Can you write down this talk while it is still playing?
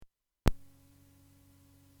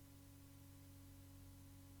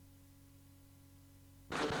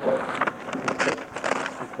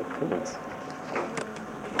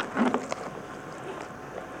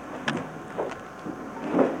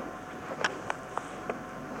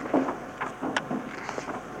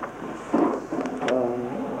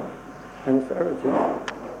Nisara too.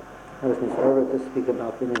 I was Nisara to speak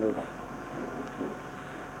about the name of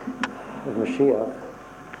Mashiach.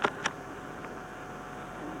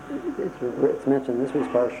 It's mentioned in this week's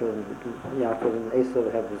parsha, and Yaakov and Esau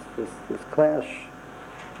have this clash.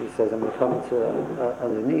 He says, I'm going to come to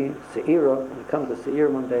Adoni, Seira. I'm going to come to Seir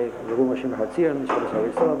one day.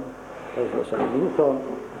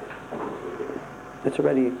 It's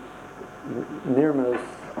already Nirma's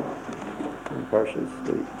parshas.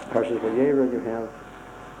 The parshas Vayera, you have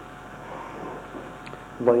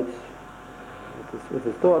Lot with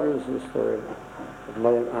his daughters, the story of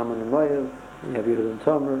Moav, Ammon and Moav. You have Yehud and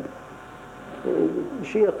Tamar.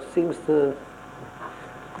 Mashiach seems to,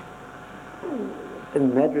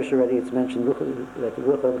 in Medrash already, it's mentioned that the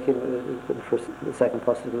Ruach came the second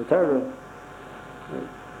pasuk of the Torah.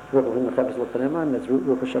 Ruach in the Chavis L'Paneman. That's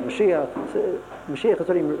Ruach Hashem Mashiach. Mashiach is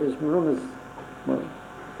already is Marum is. Well,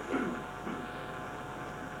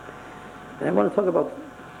 and I want to talk about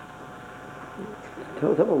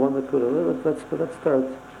one Nakuda. Let's start.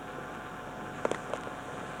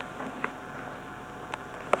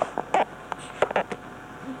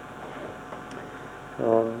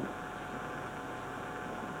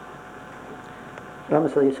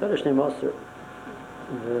 Ramesel Yisrael Shnei Moser,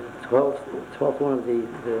 the 12th one of the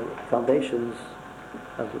foundations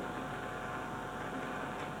of it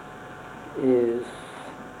is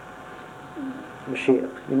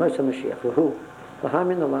Mashiach. You might say Mashiach. Who?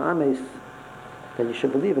 L'hamin la'ames, that you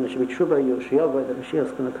should believe and it should be true by you, that Mashiach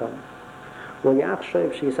is going to come. Well, you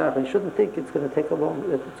shouldn't think it's going to take a long,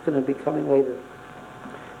 that it's going to be coming later.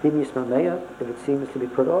 If it seems to be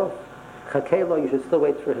put off, you should still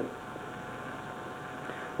wait for him.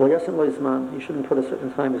 Well, you shouldn't put a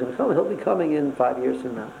certain time he's going to come. He'll be coming in 5 years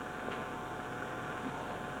from now.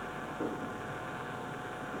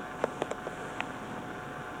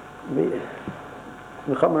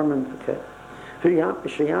 Okay.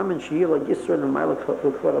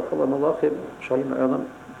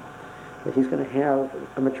 That he's going to have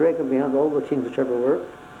a madrega beyond all the kings which ever were.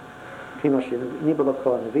 From the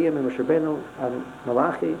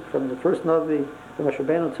first Navi, from Moshe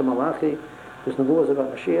Rabbeinu to Malachi, there's nebuahs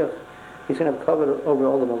about Mashiach. He's going to have covered over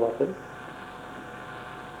all the Malachim.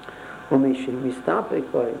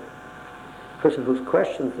 By a person who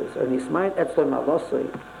questions this, or Nismayin Etzler Malosai,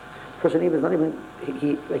 person even not even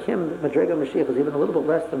him Madrega Mashiach is even a little bit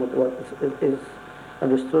less than what is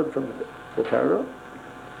understood from the Torah.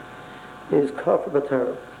 Is kafir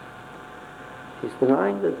b'Torah. He's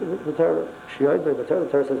denying the Torah. Shi'od by the Torah.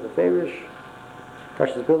 The Torah says b'ferish.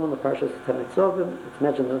 Parshas Bilam, the Parshas Tanitzovim. It's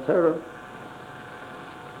mentioned in the Torah.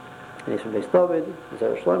 And he's from Beis David.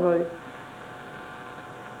 Zer Shlomo.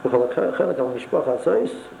 B'chol ha'chelek al mishpach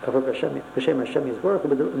ha'zois. Kafir b'shem Hashem Yisborach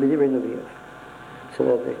b'divrei Nevi'av. So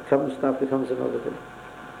that stuff becomes another thing.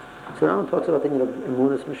 So now one talks about the need of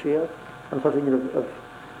Emunas Mashiach. One talks about the need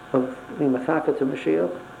of being machaka to Mashiach.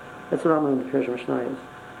 That's what Rambam in the Pirush Mishnayos.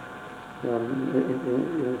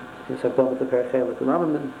 In Sabbat the Perichelik.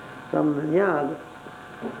 Rambam in Yad.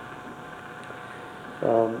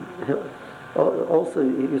 Also,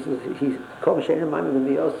 he called Mashiach Maimon in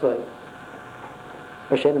the Yosai.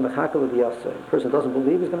 Mashiach Machaka with the Yosai. A person doesn't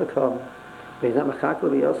believe he's going to come, but he's not Machaka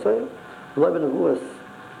with the Yosai. Rabbi Nevuas,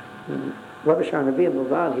 Rabbi Sharon Nevi and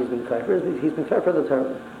Milvad, he's been kafir. He's been kafir the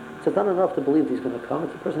Torah. So it's not enough to believe he's going to come.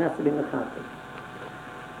 It's the person has to be Machaka.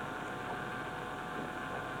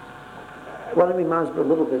 I want to be masber a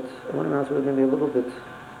little bit.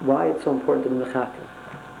 Why it's so important to be mechaka.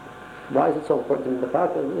 Why is it so important to be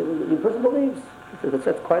mechaka? The person believes.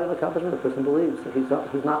 That's quite an accomplishment. The person believes that he's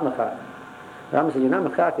not mechaka. Rambam said, you're not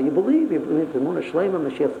mechaka. You believe the Emunah Shlema,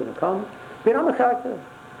 Mashiach's going to come. But you're not mechaka.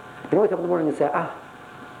 You don't wake up in the morning and say,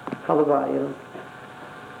 halavai,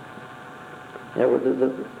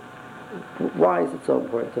 why is it so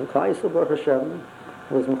important? And Klal Yisrael Baruch Hashem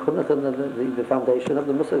was the foundation of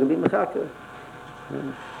the Musar to be mechaka.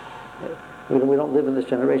 We don't live in this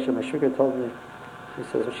generation. My sugar told me, he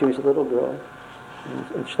says when she was a little girl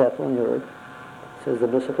in Shtetl in Europe, says the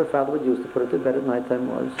Musar her father would use to put her to bed at nighttime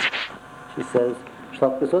was, she says,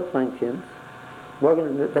 Schlaf gesund, mein Kind,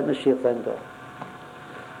 morgen wird Mashiach sein da.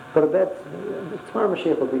 Go to bed, tomorrow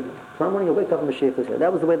Mashiach will be here. Tomorrow morning you'll wake up and Mashiach is here.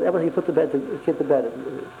 That was the way, that was he put the kid to bed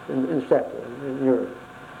in Shtetl, in Europe.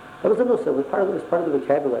 That was the Nusach. It was part of the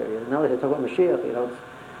vocabulary. And now that they talk about Mashiach, it's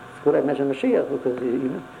good I mention Mashiach because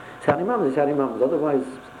it's Hani Mamas. Otherwise,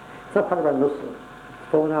 it's not part of our Nusach.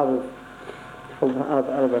 It's fallen out of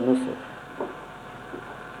our Nusach.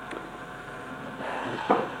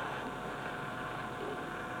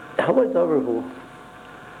 How about Doverhu?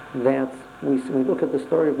 That we look at the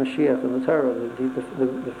story of Mashiach in the Torah,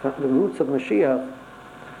 the roots of Mashiach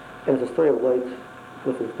And it's a story of Lot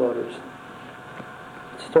with his daughters.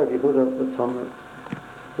 It's a story of Yehuda with Tamar.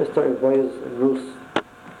 The story of Boaz and Ruth.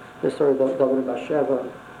 The story of David and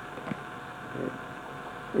Bathsheba.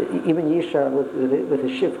 Even Yisha with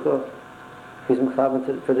his Shivcha. He was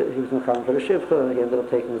mechavan for the Shivcha. He ended up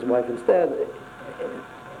taking his wife instead.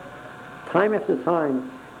 Time after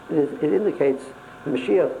time, it indicates the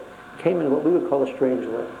Mashiach came in what we would call a strange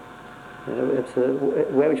way. It's a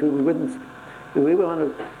way which we would want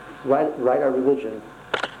to write our religion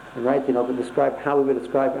and write, to describe how we would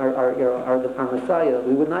describe our Messiah.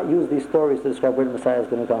 We would not use these stories to describe where the Messiah is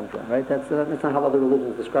going to come from. Right? That's not how other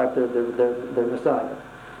religions describe their Messiah.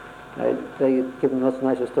 Right? They give them much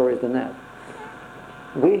nicer stories than that.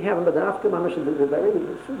 We have a Madafka Mamash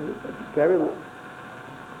very.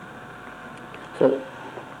 So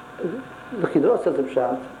the Chidor says a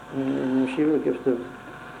shot, and Shiva gives the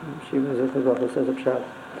Shiva says a shot.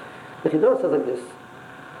 The Chidor says like this,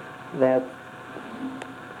 that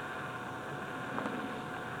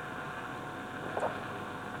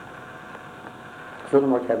it's a little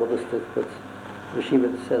more Kabbalistic, but the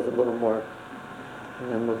Shiva says a little more,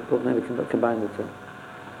 and then we'll maybe combine the two.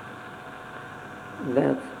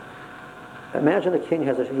 That imagine a king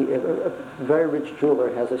has a very rich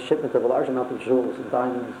jeweler has a shipment of a large amount of jewels and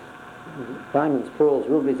diamonds, pearls,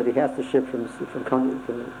 rubies that he has to ship from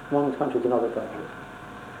one country to another country.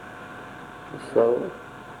 So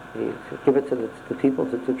he give it to the people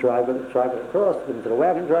to drive it across, give it to the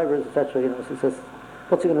wagon drivers, etc. So he says,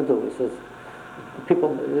 what's he going to do? He says,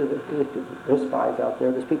 there's spies out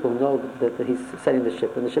there. There's people who know that he's sending the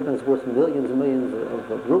ship, and the shipment is worth millions and millions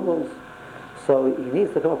of rubles. So he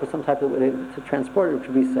needs to come up with some type of way to transport it, which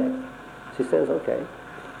would be safe. She says, okay.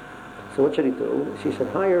 So what should he do? She said,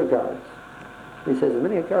 hire guards. He says, as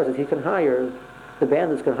many guards as he can hire, the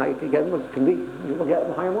bandits can hire, hire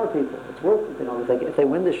more people. It's worth it. If they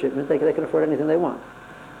win the shipment, they can afford anything they want.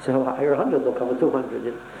 So he'll hire 100, they'll come with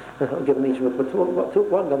 200. He'll give them each with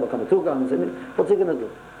one gun, they'll come with 2 guns. What's he going to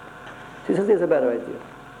do? She says, here's a better idea.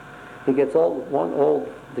 He gets one old,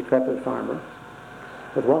 decrepit farmer,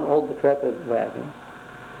 with one old decrepit wagon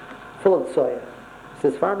full of soya. He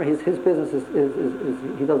says, farmer, his business is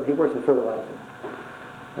he works in fertilizer.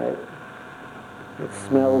 Right? It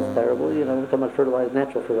smells terrible, we're talking about fertilizer,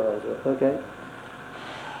 natural fertilizer, okay?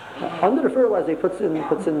 Under the fertilizer he puts in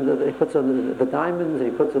the diamonds,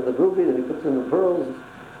 and he puts in the rubies, and he puts in the pearls.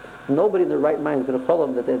 Nobody in their right mind is going to tell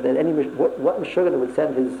him that any what Meshuggah would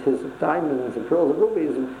send his diamonds and pearls and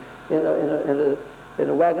rubies in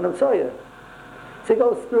a wagon of soya. So he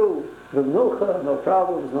goes through the milcha, no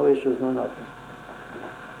problems, no issues, no nothing.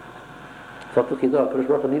 So Kadosh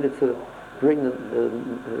Baruch Hu needed to bring the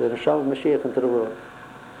Neshama of Mashiach into the world.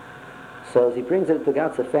 So as he brings it to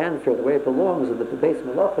God's fanfare, the way it belongs, in the base of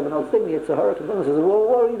Malachim and all things, the Yitzhahara comes and says, well,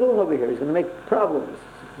 what are you doing over here? He's going to make problems.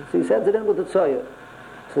 So he sends it in with the Tzoya.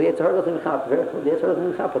 So the Yitzhahara doesn't chap. The Yitzhahara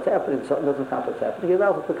doesn't chap what's happening. Something doesn't chap what's happening. He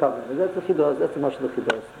allows it to come in. That's what he does. That's the much that he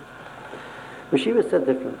does. Mashiach said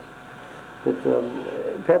different. But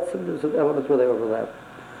perhaps there's elements where they overlap.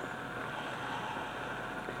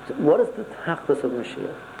 So what is the tachlis of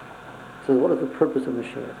Mashiach? So what is the purpose of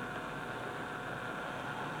Mashiach?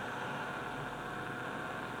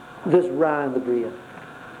 This Ra in the Bria.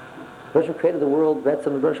 Hashem created the world, Betzim,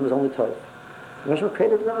 and Hashem was only Tov. Hashem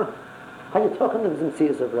created Ra. How are you talking to the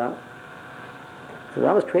Zintziyas of Ra? So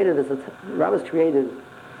Ra was created as a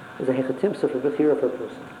hechatimsa for Bechira for a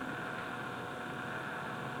person.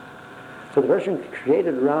 So the Hashem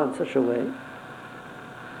created Ra in such a way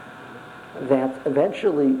that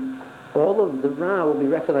eventually all of the Ra will be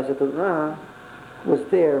recognized that the Ra was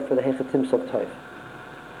there for the hechatimsa of Tov.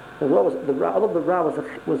 All of the Ra was a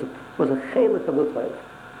chelik of the Tov.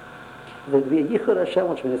 There'd be a Yichud Hashem,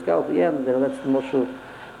 which means at the end, that's the Moshe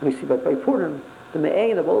we see by Purim, the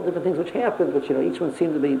Me'ain of all the different things which happened, which each one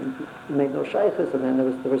seemed to be made no shaykhs, and then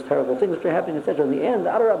there was terrible things which were happening, etc. In the end,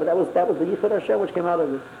 but that was the Yichud Hashem which came out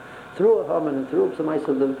of it, through a Haman and through some ice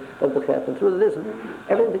of the Chet, and through this, and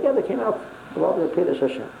everything together came out of all the Kiddush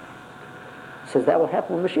Hashem. Says that will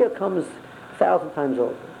happen when Mashiach comes 1,000 times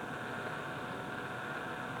over.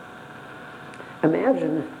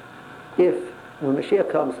 Imagine if, when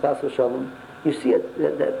Mashiach comes, Chas v'Shalom, you see it,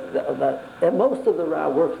 that most of the Ra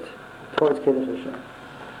worked towards Kiddush Hashem.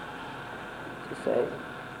 To say,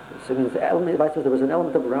 so it means there was an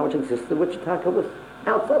element of Ra which existed, which Taka was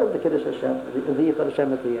outside of the Kiddush Hashem, the Yichud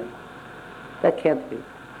Hashem at the end. That can't be.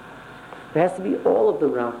 There has to be all of the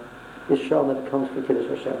Ra is shown that it comes from Kiddush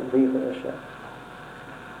Hashem, the Yichud Hashem.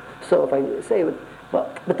 So if I say,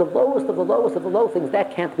 but the lowest of the lowest of the low things,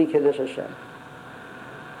 that can't be Kiddush Hashem.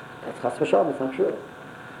 That's Chas v'Shalom, it's not true.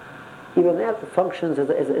 Even that functions as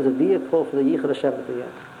a vehicle for the Yichud Hashem at the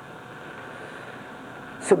end.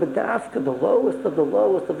 So B'dafka, the lowest of the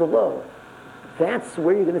lowest of the low, that's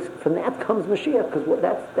where you're going to, from that comes Mashiach, because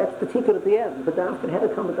that's the tikkun at the end. B'dafka had to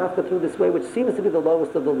come B'dafka through this way, which seems to be the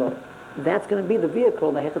lowest of the low. That's going to be the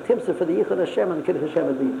vehicle, the Hechatimsa for the Yichud Hashem and the Kiddush Hashem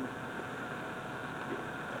at the end.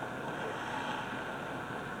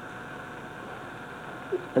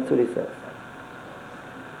 That's what he says.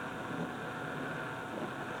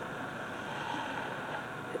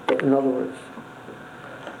 In other words,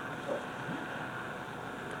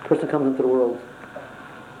 a person comes into the world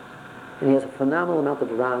and he has a phenomenal amount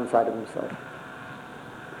of Ra inside of himself.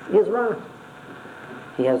 He has Ra.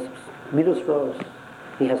 He has Midus Rose.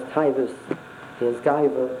 He has Taivus. He has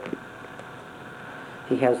Gaiva.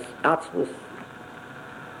 He has Atzvus.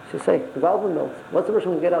 So you say, development note. What's the person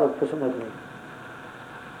going to get out of a person like me?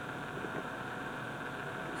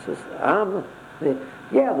 He says,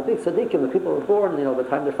 the big tzaddikim, the people who are born, by the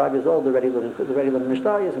time they're 5 years old, they're ready learning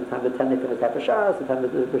Mishnayos, and the time they're 10, they finish half a Shas, the time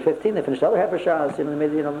they're 15, they finish the other half a Shas, they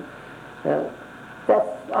made,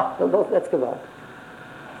 that's Kabbalah.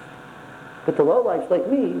 But the lowlifes like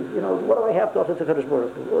me, what do I have to offer to Kadosh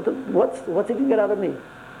Baruch Hu? What's he going to get out of me?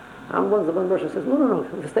 I'm one of the person says, no,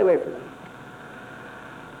 stay away from me.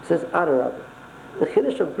 He says, Adarab. The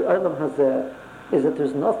Chiddush of Olam Hazeh is that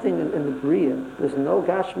there's nothing in the Bria, there's no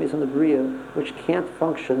Gashmis in the Bria which can't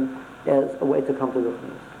function as a way to come to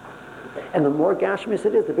Ruchnis. And the more Gashmis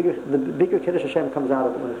it is, the bigger Kiddush Hashem comes out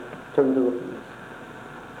of it when it turns into Ruchnis.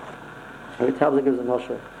 Every tablet gives a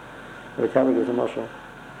Moshe. The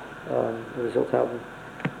Rizal tablet.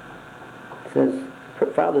 It says,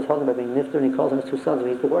 father's holding by being nifter, and he calls on his two sons,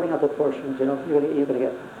 and he's dividing out the portions. You're going to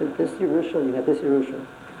get this Yerusha, you get this Yerusha.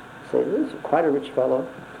 Say, this is quite a rich fellow.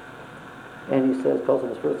 And he says, calls on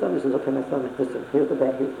his first son, he says, okay, my son, listen, here's the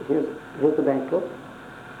bank book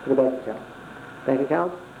for the bank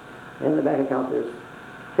account. In the bank account there's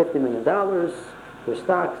 $50 million, there's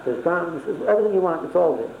stocks, there's bonds, there's everything you want, it's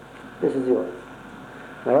all there. This is yours.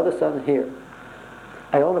 My other son, here.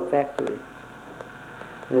 I own a factory.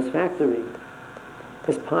 And this factory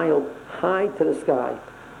is piled high to the sky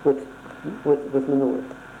with manure,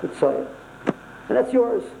 with soil. And that's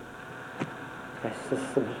yours.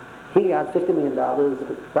 He got $50 million,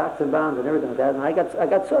 stocks and bonds and everything like that, and I got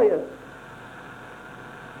soya.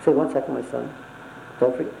 Say, 1 second, my son.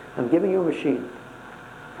 Don't forget, I'm giving you a machine.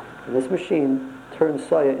 And this machine turns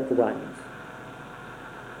soya into diamonds.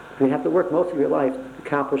 You have to work most of your life to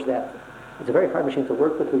accomplish that. It's a very hard machine to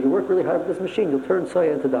work with. If you work really hard with this machine, you'll turn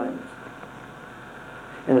soya into diamonds.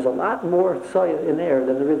 And there's a lot more soya in there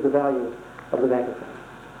than there is the value of the bank account.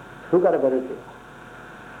 Who got a better deal?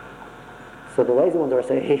 So the lazy ones are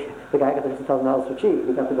saying, hey, the guy got the $50,000 for cheap.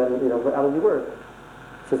 He got the better, how does he work?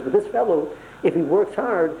 He says, but this fellow, if he works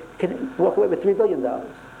hard, can walk away with $3 billion. But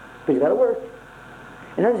he's got to work.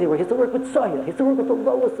 And how does he work? He has to work with soya. He has to work with the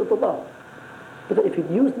lowest of the low. But if you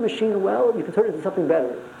use the machine well, you can turn it into something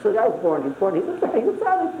better. So the guy's born, he's a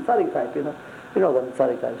tzaddik type, You know them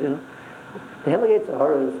tzaddik types, The Heligates are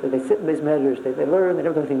horrors. They sit in these measures. They learn. They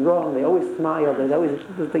never do anything wrong. They always smile. They always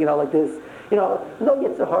think like this. No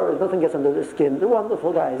gets horrors. Nothing gets under their skin. They're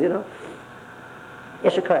wonderful guys.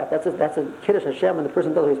 Yeshakayat. That's a Kiddush Hashem, and the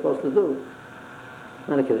person does what he's supposed to do.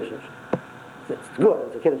 Not a Kiddush Hashem. It's good.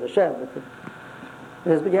 It's a Kiddush Hashem.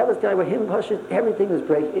 But you have this guy where everything is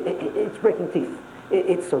it's breaking teeth.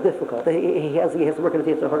 It's so difficult. He has to work on the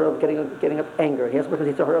teeth of getting up anger. He has to work on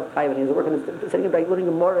the teeth of tithing. He has to work on sitting back, learning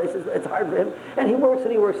Gemara. It's hard for him. And he works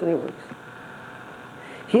and he works and he works.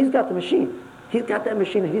 He's got the machine. He's got that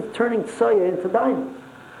machine and he's turning soya into diamonds.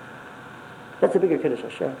 That's a bigger Kiddush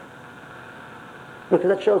Hashem. Because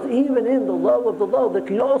that shows even in the low of the low that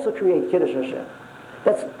can also create Kiddush Hashem.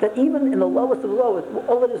 That even in the lowest of the low,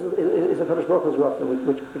 all it is a Kadosh Baruch Hu's Rafa,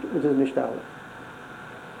 which is Mishtalah.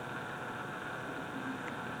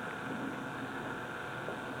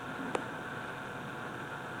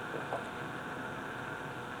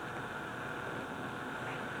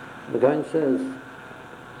 The Gaon says,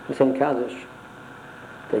 in St. Kaddish,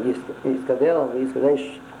 that Yiskadel,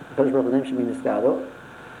 Yiskadesh, Kadosh Baruch Hu's name should be Niskado,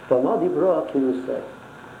 but Madi Bro Kirusei.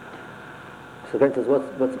 So the Gaon says,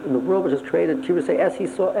 what's in the world which is created, Kirusei, as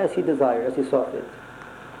he desired, as he saw fit.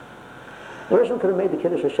 The Rishon could have made the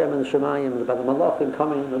Kiddush Hashem and the Shemayim, by the Malachim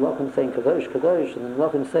coming, and the Malachim saying Kadosh, Kadosh, and the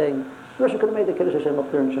Malachim saying, the Rishon could have made the Kiddush Hashem up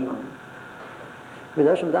there in Shemayim. The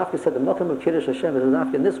Rishon Dafka said the Malachim of Kiddush Hashem is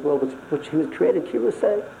Dafka in this world, which he was created,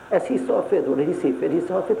 Kirusei, as he saw fit. What did he see fit? He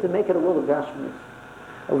saw fit to make it a world of Gashmis.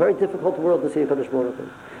 A very difficult world to see a Kadosh Baruch Hu.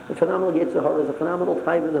 A phenomenal Yetzer Hara, a phenomenal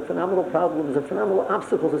time, a phenomenal problem, a phenomenal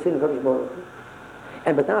obstacle to seeing a Kadosh Baruch Hu.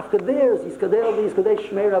 And but after there is Yiskadel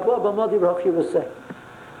Shmei Rabba B'Modi B'Roch Yiruseh.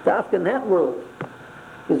 After in that world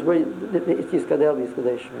is where it's Yiskadel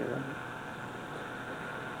Shmei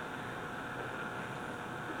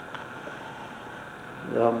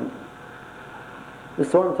Rabba. The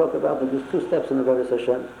Sorim talk about that there's two steps in the Avodas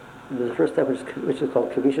Hashem. There's the first step which is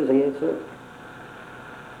called Kavishas HaYetzer.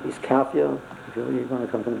 Is Kafya. If you're going to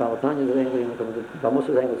come from the Balatanya's angle, you're going to come from the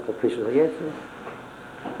Balmus's angle, it's called Kavishas HaYetzer.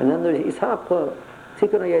 And then there's Ishaq,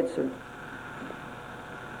 Tikkun HaYetzer.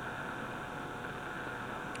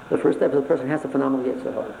 The first step is a person has a phenomenal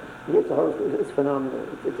Yetzer Hara. The Yetzer Hara is phenomenal.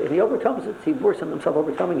 And he overcomes it. He works on himself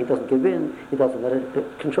overcoming. He doesn't give in. He doesn't let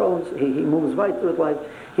it control him. He moves right through his life.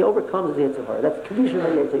 He overcomes his Yetzer Hara. That's Kedushin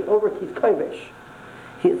HaYetzer. He's Kovesh.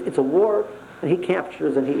 It's a war, and he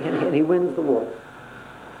captures and he wins the war.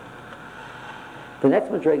 The next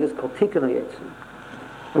Madrega is called Tikkun HaYetzer,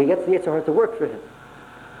 where he gets the Yetzer Hara to work for him.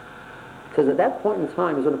 Because at that point in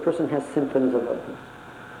time is when a person has symptoms of it.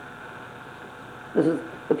 This is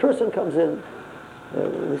the person comes in.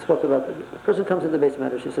 We spoke about the person comes in the base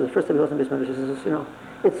matter. She says the first time he goes in the base matter, she says,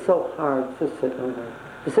 it's so hard to sit in there.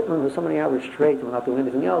 To sit in there for so many hours straight and not doing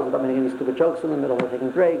anything else, without making any stupid jokes in the middle, or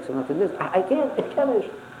taking breaks, or nothing. This I can't. It's chemish.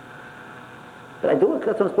 But I do it.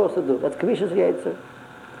 That's what I'm supposed to do. That's Kavishas HaYetzer.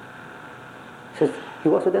 Says he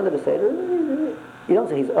walks at the end of the seder. You don't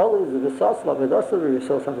say he's always the Visaslav, the Dasav,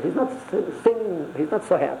 or something. He's not singing. He's not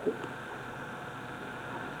so happy.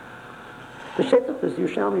 The Shetach is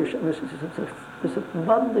Yerushalmi. There's a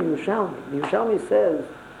mud in the Yerushalmi. The Yerushalmi says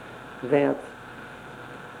that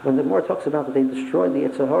when the Mor talks about that they destroyed the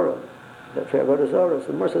Yetzer Hara, that for Avodah Zarah,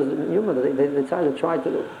 the Mor says in Yuma that they decided to try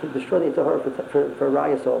to destroy the Yetzer Hara for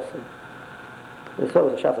Rayas also. So it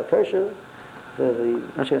was a Shas HaKersher, the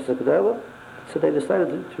Mashiach HaKadolah. So they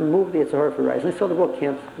decided to remove the Yetzer Hara for Rayas. And they saw the book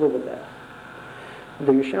can't live with that.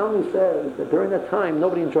 The Yerushalmi says that during that time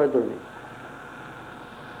nobody enjoyed learning.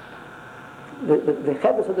 The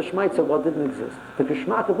Chebes of the Shmaitzer what didn't exist. The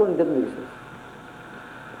Geschmack of learning didn't exist.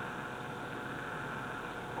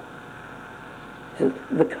 So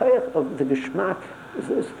the Koyach of the Geschmack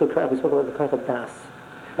is the Koyach, we spoke about the Koyach of Das.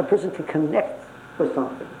 A person can connect with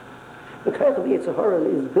something. The Koyach of the Yetzer Hara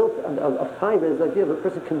is built of Taiva, is the idea of a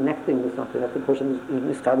person connecting with something. That the person is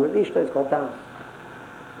Niskar with Ishta, it's called Das.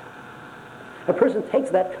 A person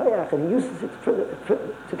takes that Koyach and uses it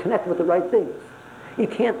to connect with the right things. You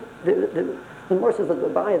can't. The Gemara says that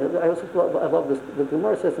Abaya. I love this. The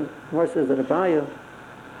Gemara says that Abaya.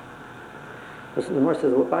 The Gemara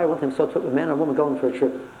says that Abaya one time saw a man and a woman going for a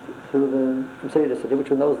trip from city to city, which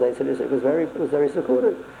in those days it was very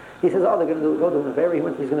secluded. He says, "Oh, they're going to go to an Avera."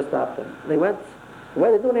 He's going to stop them. They went. Why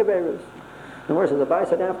are they doing Averas? The Gemara says Abaya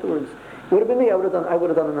said afterwards, "It would have been me. I would have done an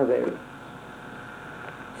Avera."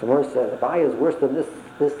 So the Gemara said, "Abaya is worse than this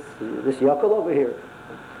Yaakov over here."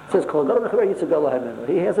 It says, he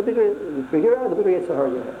has a bigger Yetzer Hara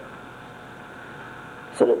you have.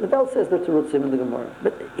 So the Bell says they're Terutzim in the Gemara.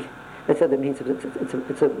 But they said that means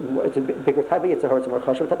it's a bigger type of Yetzer Hara, it's a more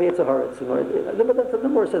chashav type of Yetzer Hara. But that's what the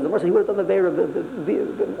Gemara says. The Gemara says he would have done the Veira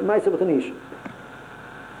Maisa with an Ish.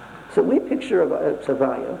 So we picture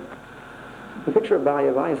Avaya. We picture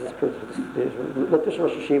Avaya is this Latish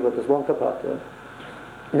Rosh Hashiva, this long kapata.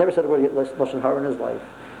 He never said a word Lashon Hara in his life.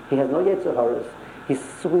 He has no Yetzer Haras. He's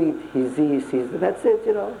sweet, he's and that's it,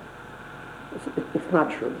 It's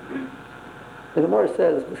not true. The Gemara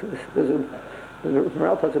says, the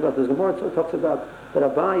Morale talks about this, the Gemara talks about that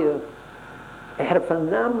Abaya had a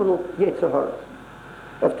phenomenal Yetzer Hara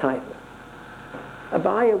of Taiva.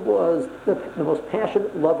 Abaya was the most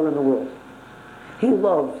passionate lover in the world. He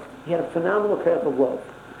had a phenomenal craft of love.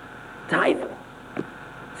 Taiva.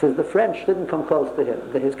 Says the French didn't come close to him,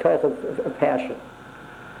 his craft of passion.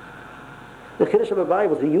 The Kiddush of Abaya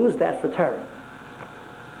was to use that for Torah.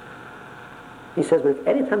 He says, but if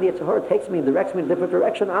any time the Yetzer Hara takes me and directs me in a different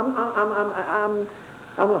direction, I'm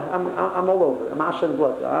all over. I'm ash and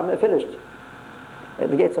blood. I'm finished.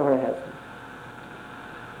 And the Yetzer Hara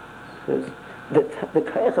has. The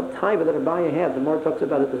Kayach of Taiva that Abaya had, the more talks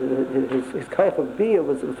about it, his Kayach of Bia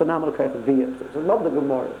was a phenomenal Kayach of Bia. So I love the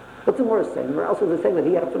Gemara. What's the Gemara saying? The Gemara also is saying that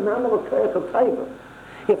he had a phenomenal Kayach of Taiva.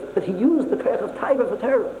 But he used the Kayach of Taiva for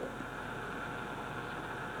Torah.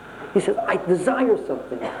 He says, I desire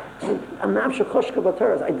something. He says, I have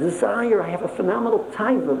a phenomenal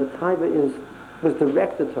taiva. The taiva was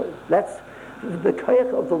directed to it. That's the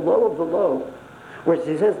koyach of the low, where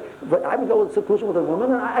he says, but I would go in seclusion with a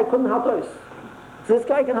woman and I couldn't help us. So this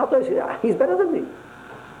guy can help us. He's better than me.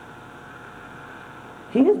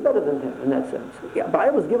 He is better than him in that sense. Yeah,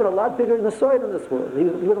 Abaya was given a lot bigger in the soil in this world. He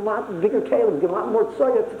was given a lot bigger kalim, given a lot more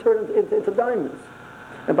soil to turn into diamonds.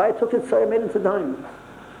 And Abaya took his soil, made it into diamonds.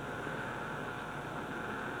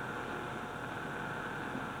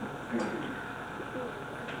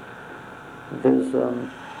 There's,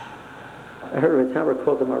 I heard a Rittamar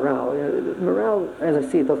quote the Maral. Maral, as I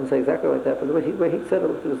see, it doesn't say exactly like that, but the way he said it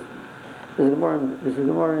was, there's a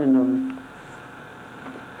Gemara in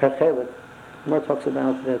Perchelet. Gemara talks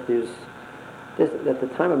about that that the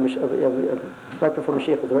time of right before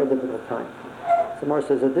Mashiach was a very difficult time. So Gemara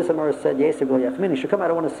says that this Gemara said, Yesir B'lo Yachmin, should come, I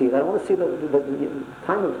don't want to see it. I don't want to see the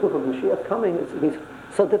time of Mashiach coming. It's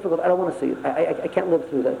so difficult, I don't want to see it. I can't live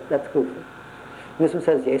through that. That's good. This one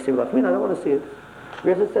says, Yesir B'lo Yachmin, I don't want to see it.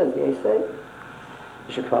 Here's it says, Yesir,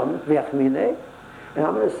 you should come, V'yachmineh, and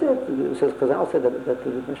I'm going to sit. It says, because I'll say that the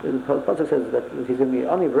Pasuk says that he's going to be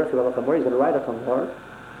Ani V'rechi B'al Chamor, he's going to ride a Chamor,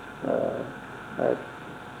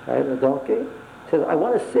 right, a donkey. It says, I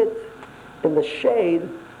want to sit in the shade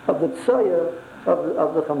of the tzoya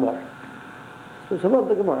of the Chamor. So above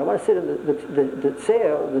the Gemara, I want to sit in the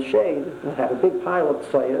tzoya, the shade, and have a big pile of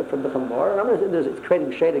tzoya from the Chamor, and I'm going to sit, it's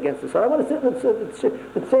creating shade against the sun. I want to sit in the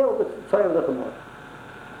tzoya of the tzoya of the Chamor.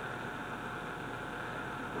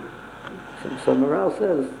 So Maral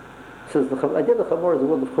says the idea of the Chamor is the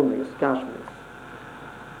world of Chumrius, Gashmius.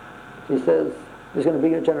 He says there's going to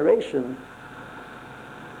be a generation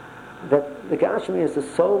that the Gashmius is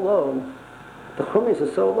so low, the Chumrius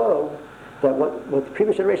is so low, that what the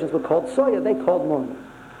previous generations would call Soya, they called Mormon.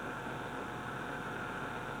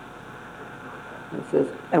 It says,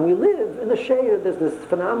 and we live in the shade, there's this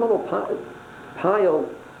phenomenal pile,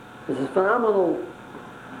 there's this phenomenal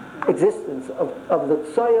existence of the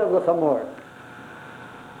Tzoya of the Chamor.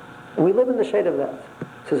 And we live in the shade of that.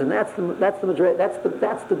 He says, and that's the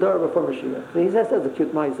door before Mashiach. So he says that's a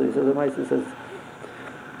cute Maisa. He says the Maisa says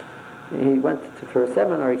he went for a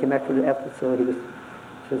seminar, he came back after, so he was,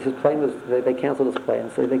 since his plane was, they canceled his plane,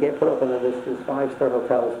 so they put up in this 5-star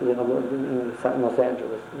hotels in Los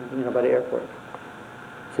Angeles, by the airport.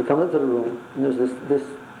 So he comes into the room, and there's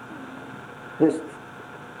this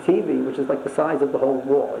TV, which is like the size of the whole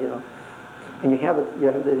wall, and you have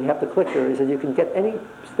the clicker. He says you can get any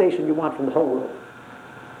station you want from the whole world.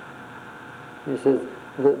 He says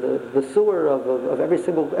the sewer of every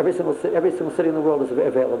single city in the world is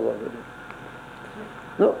available over there.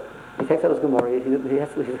 No, he takes out his Gemara. He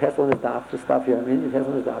has on his daf, the stuff here. He has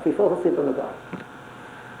on his daf. He falls asleep on the daf.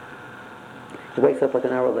 He wakes up like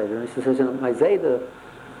an hour later, and he says, my Zayda,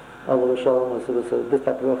 Allah Shalom, was this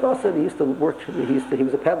type of a he used to work. He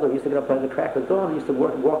was a peddler. He used to get up by the crack of dawn. He used to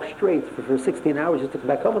walk straight for 16 hours. He used to come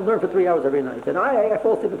back home and learn for 3 hours every night. And I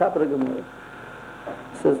fall asleep on top of the Gemara.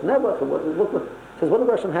 He says, never. Says, what does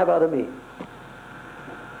Hashem have out of me?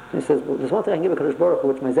 He says, well, there's one thing I can give a Kadosh Baruch Hu,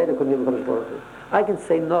 which my Zayda couldn't give a Kadosh Baruch Hu. I can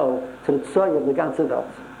say no to the Tzoya of the ganze Welt.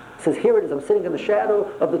 He says, here it is. I'm sitting in the shadow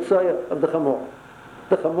of the Tzoya of the Chamor.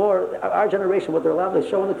 The Chamor, our generation, what they're allowed to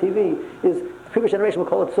show on the TV is, the previous generation would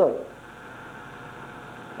call it Tzoya.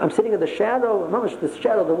 I'm sitting in the shadow, the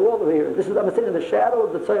shadow of the wall over here. I'm sitting in the shadow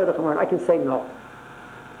of the Tzoya of the Chamor, and I can say no.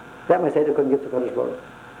 That my Zayda couldn't give to Kadosh Baruch Hu.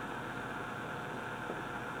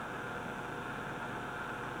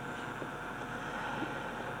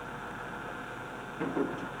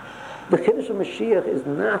 The Chiddush of Mashiach is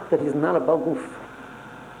not that he's not a Baal Guf.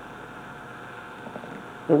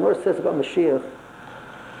 The Gemara says about Mashiach,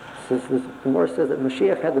 the Gemara says that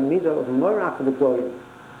Mashiach had the midah of Morak of the Goyim.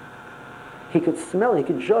 He could smell, he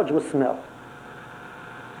could judge with smell.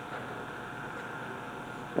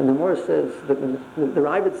 And the Gemara says, the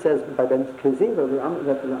Ravid says by Ben Kaziva,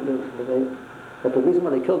 that the reason why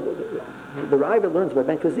they killed, the Ravid learns by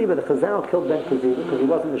Ben Kaziva, the Chazal killed Ben Kaziva because he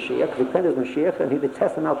wasn't Mashiach, because he claimed he was Mashiach, and they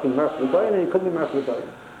tested him out to be Merch L'Doyin, and he couldn't be Merch L'Doyin.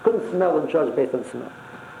 Couldn't smell and judge based on smell.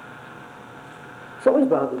 It's always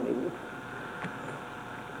bothered me.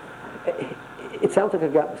 It sounds like a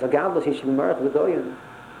gadlus, he should be Merch L'Doyin.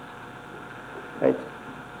 Right?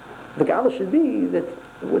 The gadlus should be that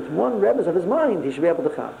with one rebbe of his mind, he should be able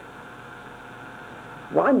to chap.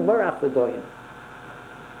 Why Merach L'Doyin?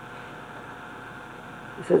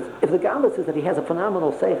 He says, if the Gala says that he has a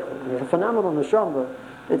phenomenal seichel, he has a phenomenal neshama,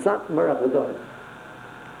 it's not Merach L'Doyin.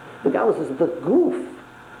 The Gala says that the goof,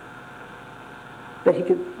 that he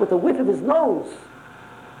could, with the whiff of his nose,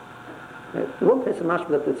 right? The one place in Mashma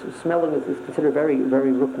that the smelling is considered very,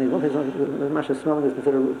 very rukni. One place in Mashma smelling is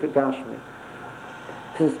considered gashmi.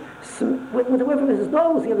 He says, with the whiff of his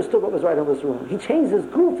nose, he understood what was right in this room. He changed his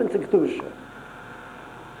goof into kedusha.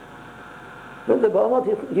 The Ba'amat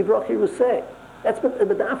Yivrach Yerusei. That's what the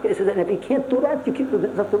Dafka says, and if he can't do that, you kill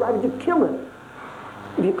him.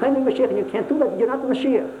 If you claim the Mashiach and you can't do that, you're not the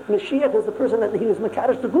Mashiach. Mashiach is the person that he is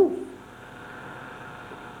Makadosh the Guf.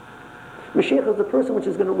 Mashiach is the person which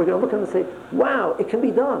is we're going to look at him and say, wow, it can be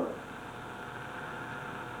done.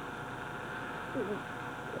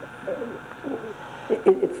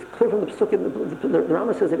 it's clear from the Psukim, the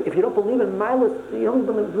Rambam says, if you don't believe in Milas, you don't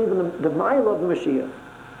believe in the Mila of the Mashiach.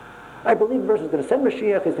 I believe the person is going to send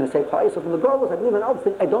Mashiach, he's going to save Chayis from the Golos, I believe in all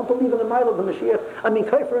things. I don't believe in the Mila of the Mashiach. I mean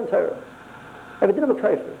Kaifer and Torah. I have a din of a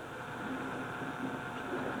Kaifer.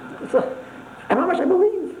 So, and how much I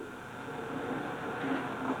believe.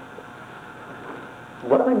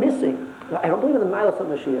 What am I missing? I don't believe in the Milas of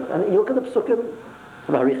Mashiach. And you look at the Psukim,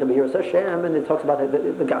 Hashem, and it talks about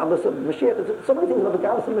the godless of Mashiach. There's so many things about the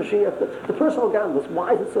godless of Mashiach, the personal godless.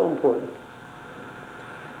 Why is it so important?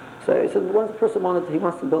 So he said, once a person he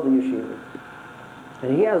wants to build a yeshiva.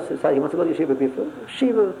 And he has decided he wants to build a yeshiva before.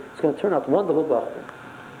 Yeshiva is going to turn out wonderful bachar.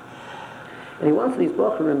 And he wants these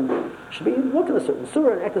bacharim should be look in a certain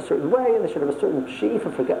surah and act a certain way, and they should have a certain sheaf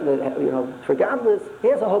and for godless. He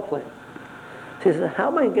has a whole plan. So he says, how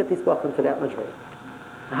am I going to get these bacharim to that much rate?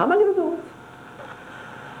 How am I going to do it?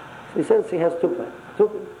 So he says he has two plans,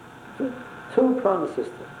 two prong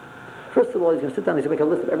system. First of all, he's going to sit down, he's going to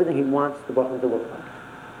make a list of everything he wants the bacharim to look like.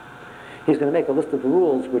 He's going to make a list of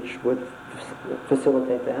rules which would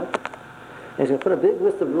facilitate that. And he's going to put a big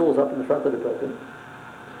list of rules up in the front of the building.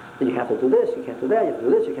 That you have to do this, you can't do that, you have to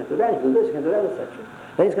do this, you can't do that, you have to do this, you can't do that, etc.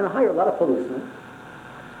 Then he's going to hire a lot of policemen.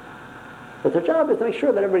 But their job is to make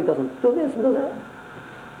sure that everybody doesn't do this and do that.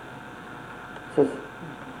 He says,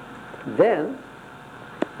 then,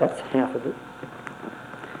 that's half of it.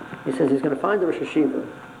 He says he's going to find the Rosh Hashiva,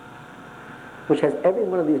 which has every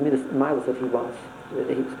one of these milas that he wants.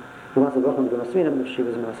 He wants to go from the Masminim, the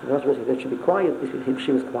Shiva's Master. He wants that should be quiet,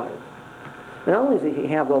 she was quiet. And not only does he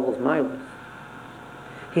have all those milas,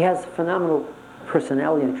 he has phenomenal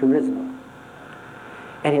personality and charisma.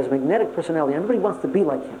 And he has a magnetic personality. Everybody wants to be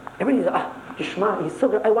like him. Everybody's, Yishma, he's so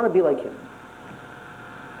good, I want to be like him.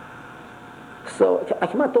 So, I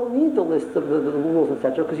don't need the list of the rules,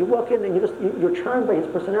 etc., because you walk in and you're charmed by his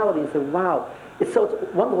personality and say, wow, it's a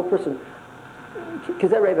wonderful person.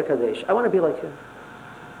 Kizeh Rebbe Kadesh, I want to be like him.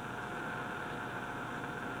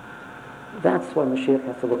 That's why Mashiach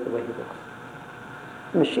has to look the way he looks.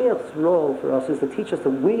 Mashiach's role for us is to teach us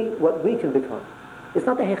what we can become. It's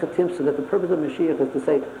not the Hechatimsa that the purpose of Mashiach is to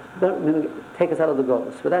say, take us out of the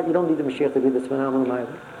goals. For that, you don't need the Mashiach to be this phenomenal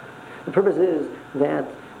either. The purpose is that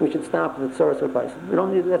we should stop the Tzoros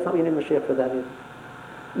V'Paisim. That's not what you need Mashiach for that either.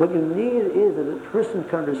 What you need is that a person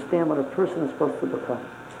can understand what a person is supposed to become.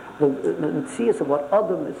 The Metzias of what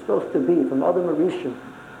Adam is supposed to be, from Adam Arishon,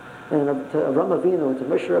 and to Avram Avinu, and to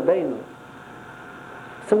Moshe Rabbeinu.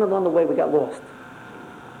 Somewhere along the way we got lost.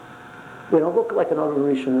 We don't look like an Adam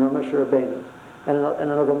Rishon and a Moshe Rabbeinu and an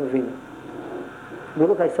Avram Avinu. We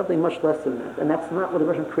look like something much less than that. And that's not what the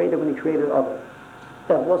Russian created when he created others.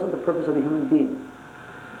 That wasn't the purpose of a human being.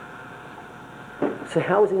 So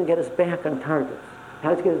how is he going to get us back on target?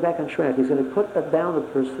 How is he going to get us back on track? He's going to put down the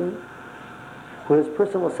person where this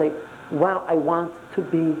person will say, wow, I want to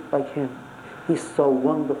be like him. He's so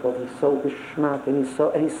wonderful, he's so bishmak, and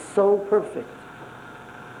he's so perfect.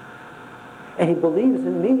 And he believes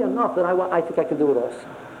in me enough that I think I can do it also.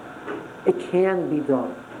 It can be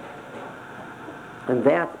done. And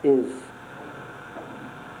that is,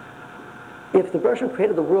 if the Bereshit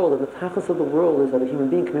created the world and the tachlis of the world is that a human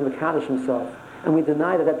being can be Mekadosh himself, and we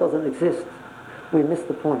deny that doesn't exist, we miss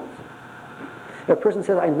the point. If a person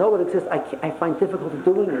says, I know it exists, I find difficulty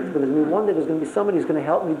doing it, because we wonder there's going to be somebody who's going to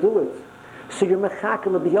help me do it. So you're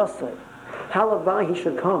mechakel b'yosei. Halavai he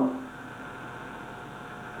should come.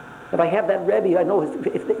 If I have that Rebbe, I know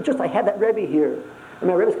I had that Rebbe here. I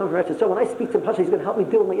mean, my Rebbe's coming from Eretz, so when I speak to him, he's going to help me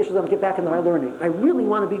deal with my issues and get back into my learning. I really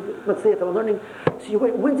want to be, let's say, if I'm learning, so you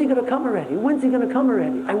wait, when's he going to come already? When's he going to come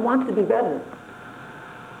already? I want to be better.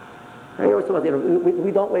 I always talk about,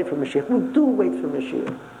 we don't wait for Mashiach. We do wait for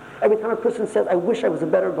Mashiach. Every time a person says, I wish I was a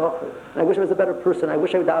better bacher, and I wish I was a better person, I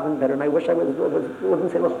wish I would daven better, and I wish I wouldn't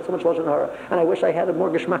say so much Lashon Hara, and I wish I had a more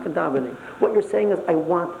Geshmak in davening. What you're saying is, I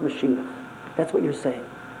want Mashiach. That's what you're saying.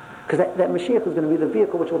 Because that Mashiach is going to be the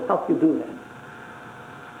vehicle which will help you do that.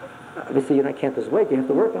 Obviously, you can't just wait, you have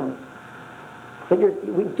to work on it. But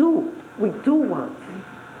we do want.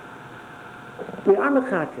 We are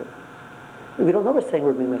mechaker. We don't know we're saying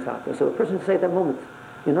we're being mechaker. So a person can say at that moment,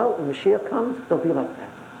 when Mashiach comes, they'll be like that.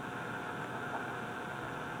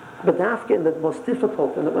 But Dafka, in the most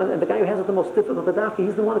difficult, and the guy who has it the most difficult, the Dafka,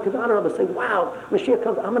 he's the one who can honor him and say, wow, Mashiach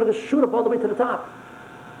comes, I'm going to shoot up all the way to the top.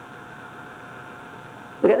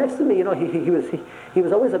 The guy next to me, he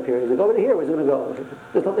was always up here. He's like, over to here, where's he going to go?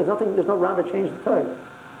 There's no round to change the time.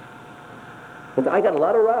 But I got a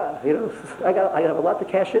lot of I have a lot to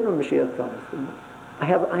cash in when Mashiach comes. I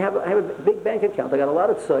have a big bank account. I got a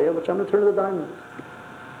lot of tzoya, which I'm going to turn to the diamonds.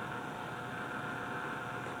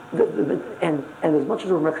 And as much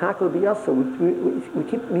as we're mechakol b'yasa, we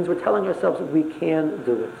keep means we're telling ourselves that we can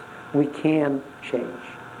do it. We can change.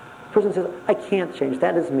 The person says, I can't change.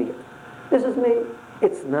 That is me. This is me.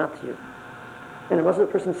 It's not you. And unless the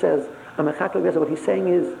person says, I'm mechakol b'yasa, what he's saying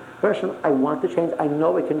is, Hashem, I want to change. I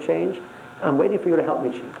know I can change. I'm waiting for you to help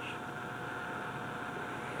me change.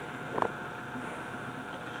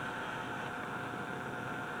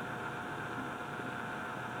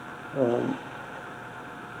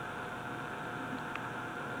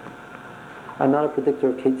 I'm not a predictor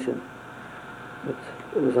of Ketzin, but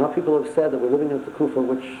there's enough people who have said that we're living in the Kufa,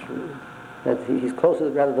 which that he's closer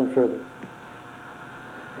rather than further.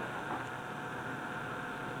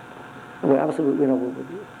 And we obviously,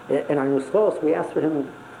 in our Nuschos, we asked for him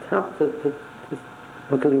to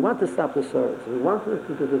because we want to stop the sorrows. We want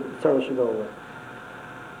the sorrows should go away.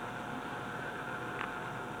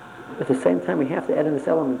 At the same time, we have to add in this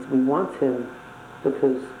element. We want him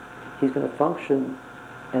because he's going to function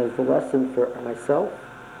as the lesson for myself,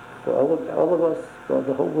 for all of us, for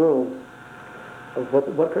the whole world, of what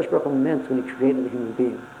Kadosh Baruch Hu meant when he created a human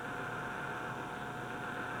being.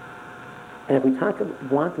 And if we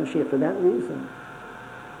want Mashiach for that reason,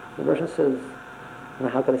 the Russian says,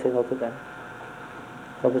 how can I say no to that?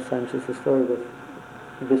 All this time, since the story with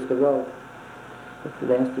Brisker Rov,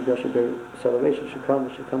 they asked the Joshua Berry celebration should come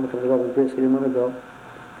because the Rov and Brisker didn't want to go.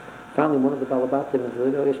 Finally, one of the Balabatim in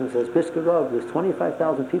the delegation says, Brisker Rov, there's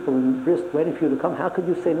 25,000 people in Brisk waiting for you to come. How could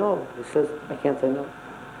you say no? He says, I can't say no.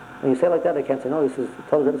 When you say it like that, I can't say no. He says,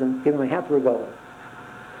 tell the Rebbe, give him my hat, we're going.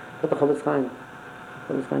 But the Chofetz Chaim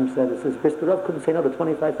said, it says, Brisker Rov couldn't say no to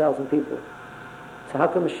 25,000 people. So how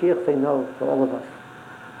can Mashiach say no to all of us?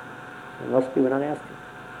 It must be we're not asking.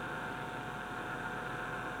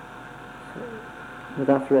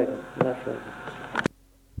 Without fragrance.